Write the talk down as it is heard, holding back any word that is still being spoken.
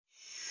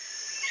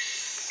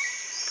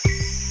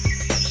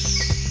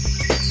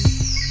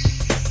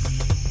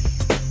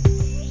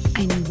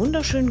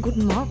wunderschönen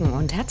guten Morgen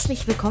und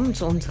herzlich willkommen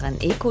zu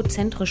unseren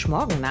Ekozentrisch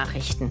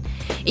Morgen-Nachrichten.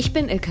 Ich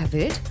bin Ilka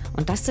Wild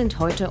und das sind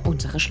heute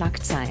unsere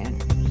Schlagzeilen.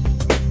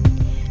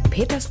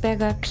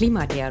 Petersberger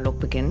Klimadialog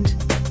beginnt.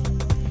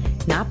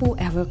 NABU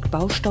erwirkt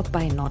Baustopp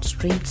bei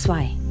Nordstream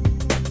 2.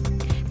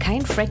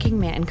 Kein Fracking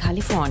mehr in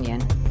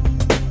Kalifornien.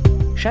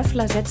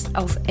 Schaeffler setzt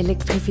auf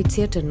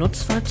elektrifizierte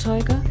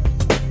Nutzfahrzeuge.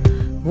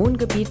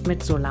 Wohngebiet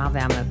mit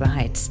Solarwärme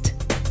beheizt.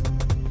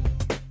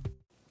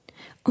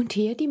 Und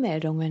hier die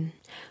Meldungen.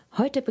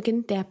 Heute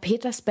beginnt der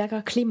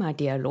Petersberger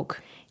Klimadialog.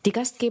 Die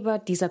Gastgeber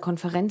dieser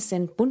Konferenz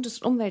sind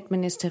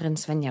Bundesumweltministerin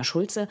Svenja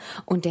Schulze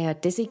und der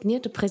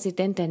designierte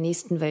Präsident der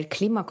nächsten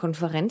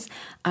Weltklimakonferenz,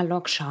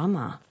 Alok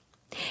Sharma.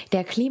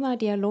 Der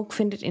Klimadialog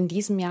findet in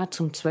diesem Jahr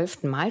zum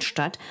 12. Mal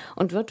statt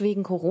und wird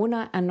wegen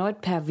Corona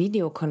erneut per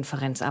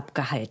Videokonferenz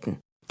abgehalten.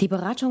 Die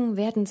Beratungen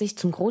werden sich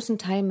zum großen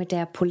Teil mit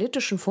der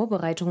politischen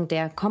Vorbereitung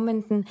der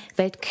kommenden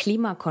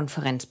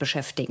Weltklimakonferenz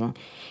beschäftigen.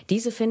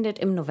 Diese findet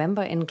im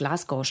November in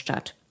Glasgow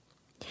statt.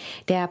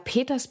 Der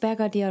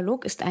Petersberger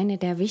Dialog ist eine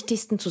der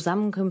wichtigsten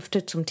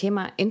Zusammenkünfte zum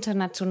Thema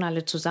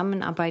internationale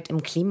Zusammenarbeit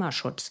im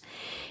Klimaschutz.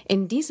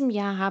 In diesem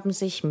Jahr haben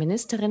sich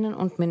Ministerinnen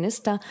und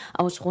Minister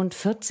aus rund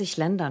 40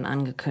 Ländern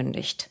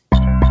angekündigt.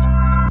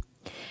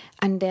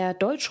 An der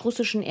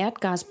deutsch-russischen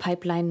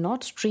Erdgaspipeline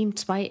Nordstream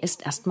 2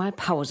 ist erstmal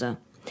Pause.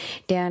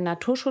 Der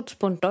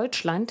Naturschutzbund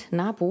Deutschland,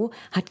 NABU,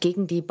 hat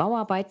gegen die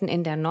Bauarbeiten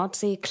in der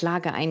Nordsee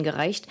Klage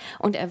eingereicht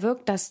und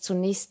erwirkt, dass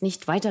zunächst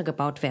nicht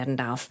weitergebaut werden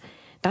darf.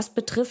 Das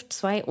betrifft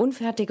 2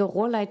 unfertige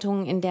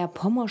Rohrleitungen in der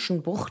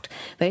Pommerschen Bucht,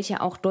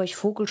 welche auch durch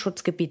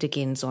Vogelschutzgebiete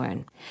gehen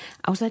sollen.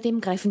 Außerdem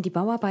greifen die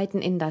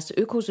Bauarbeiten in das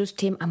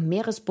Ökosystem am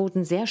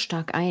Meeresboden sehr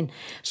stark ein,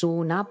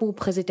 so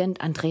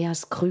NABU-Präsident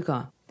Andreas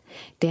Krüger.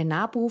 Der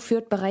NABU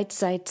führt bereits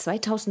seit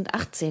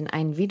 2018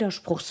 ein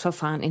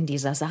Widerspruchsverfahren in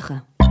dieser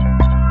Sache.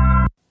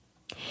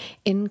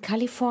 In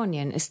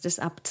Kalifornien ist es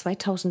ab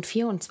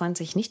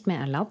 2024 nicht mehr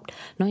erlaubt,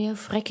 neue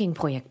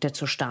Fracking-Projekte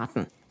zu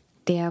starten.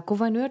 Der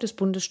Gouverneur des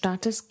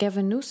Bundesstaates,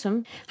 Gavin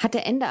Newsom,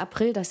 hatte Ende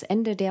April das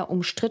Ende der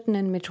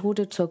umstrittenen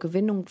Methode zur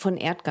Gewinnung von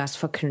Erdgas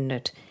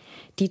verkündet.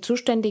 Die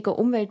zuständige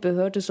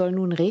Umweltbehörde soll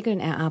nun Regeln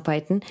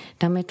erarbeiten,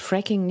 damit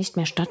Fracking nicht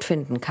mehr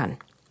stattfinden kann.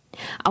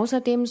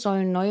 Außerdem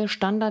sollen neue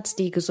Standards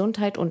die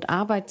Gesundheit und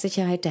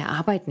Arbeitssicherheit der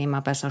Arbeitnehmer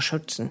besser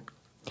schützen.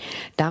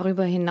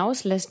 Darüber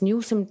hinaus lässt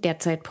Newsom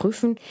derzeit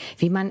prüfen,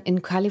 wie man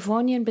in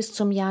Kalifornien bis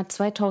zum Jahr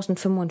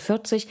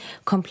 2045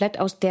 komplett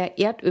aus der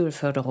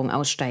Erdölförderung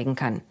aussteigen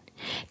kann.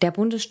 Der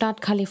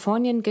Bundesstaat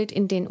Kalifornien gilt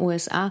in den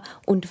USA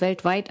und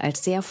weltweit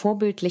als sehr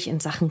vorbildlich in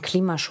Sachen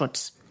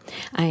Klimaschutz.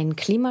 Ein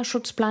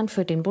Klimaschutzplan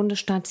für den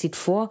Bundesstaat sieht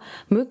vor,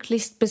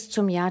 möglichst bis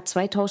zum Jahr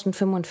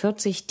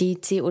 2045 die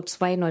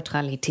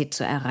CO2-Neutralität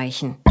zu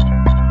erreichen.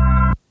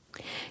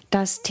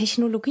 Das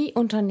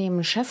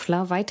Technologieunternehmen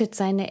Schaeffler weitet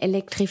seine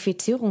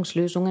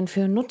Elektrifizierungslösungen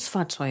für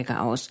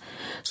Nutzfahrzeuge aus.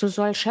 So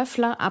soll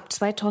Schaeffler ab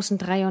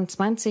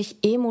 2023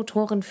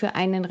 E-Motoren für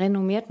einen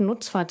renommierten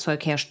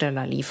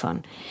Nutzfahrzeughersteller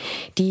liefern.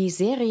 Die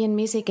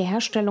serienmäßige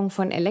Herstellung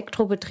von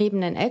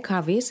elektrobetriebenen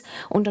LKWs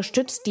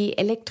unterstützt die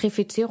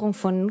Elektrifizierung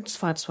von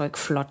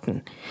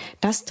Nutzfahrzeugflotten.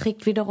 Das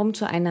trägt wiederum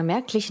zu einer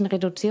merklichen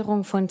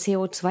Reduzierung von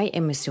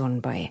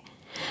CO2-Emissionen bei.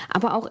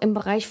 Aber auch im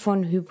Bereich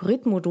von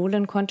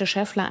Hybridmodulen konnte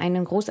Schaeffler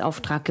einen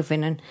Großauftrag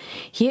gewinnen.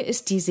 Hier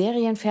ist die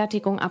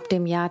Serienfertigung ab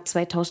dem Jahr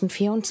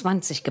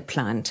 2024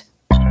 geplant.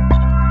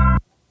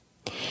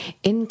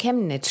 In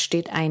Chemnitz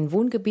steht ein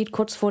Wohngebiet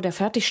kurz vor der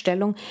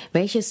Fertigstellung,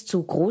 welches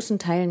zu großen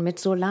Teilen mit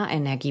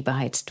Solarenergie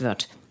beheizt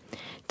wird.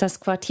 Das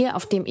Quartier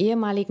auf dem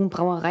ehemaligen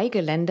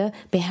Brauereigelände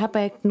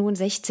beherbergt nun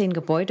 16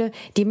 Gebäude,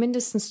 die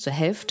mindestens zur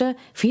Hälfte,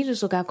 viele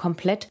sogar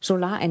komplett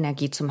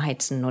Solarenergie zum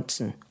Heizen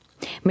nutzen.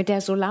 Mit der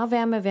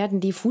Solarwärme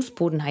werden die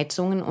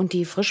Fußbodenheizungen und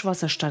die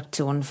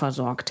Frischwasserstationen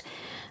versorgt.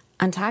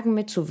 An Tagen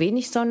mit zu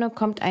wenig Sonne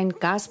kommt ein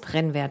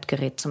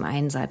Gasbrennwertgerät zum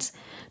Einsatz.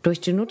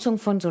 Durch die Nutzung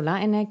von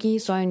Solarenergie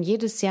sollen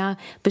jedes Jahr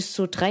bis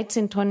zu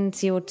 13 Tonnen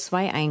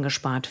CO2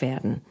 eingespart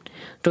werden.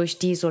 Durch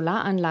die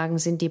Solaranlagen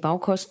sind die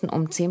Baukosten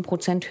um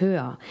 10%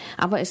 höher,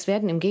 aber es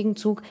werden im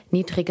Gegenzug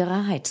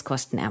niedrigere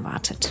Heizkosten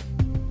erwartet.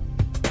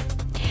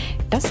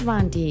 Das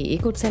waren die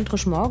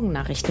Ekozentrisch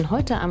Morgen-Nachrichten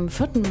heute am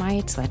 4.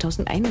 Mai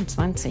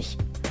 2021.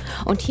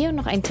 Und hier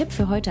noch ein Tipp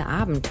für heute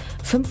Abend,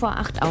 5 vor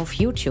 8 auf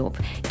YouTube,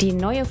 die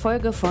neue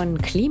Folge von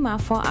Klima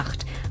vor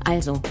 8.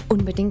 Also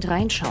unbedingt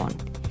reinschauen.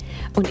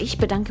 Und ich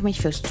bedanke mich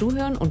fürs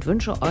Zuhören und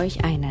wünsche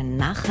euch einen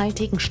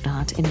nachhaltigen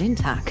Start in den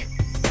Tag.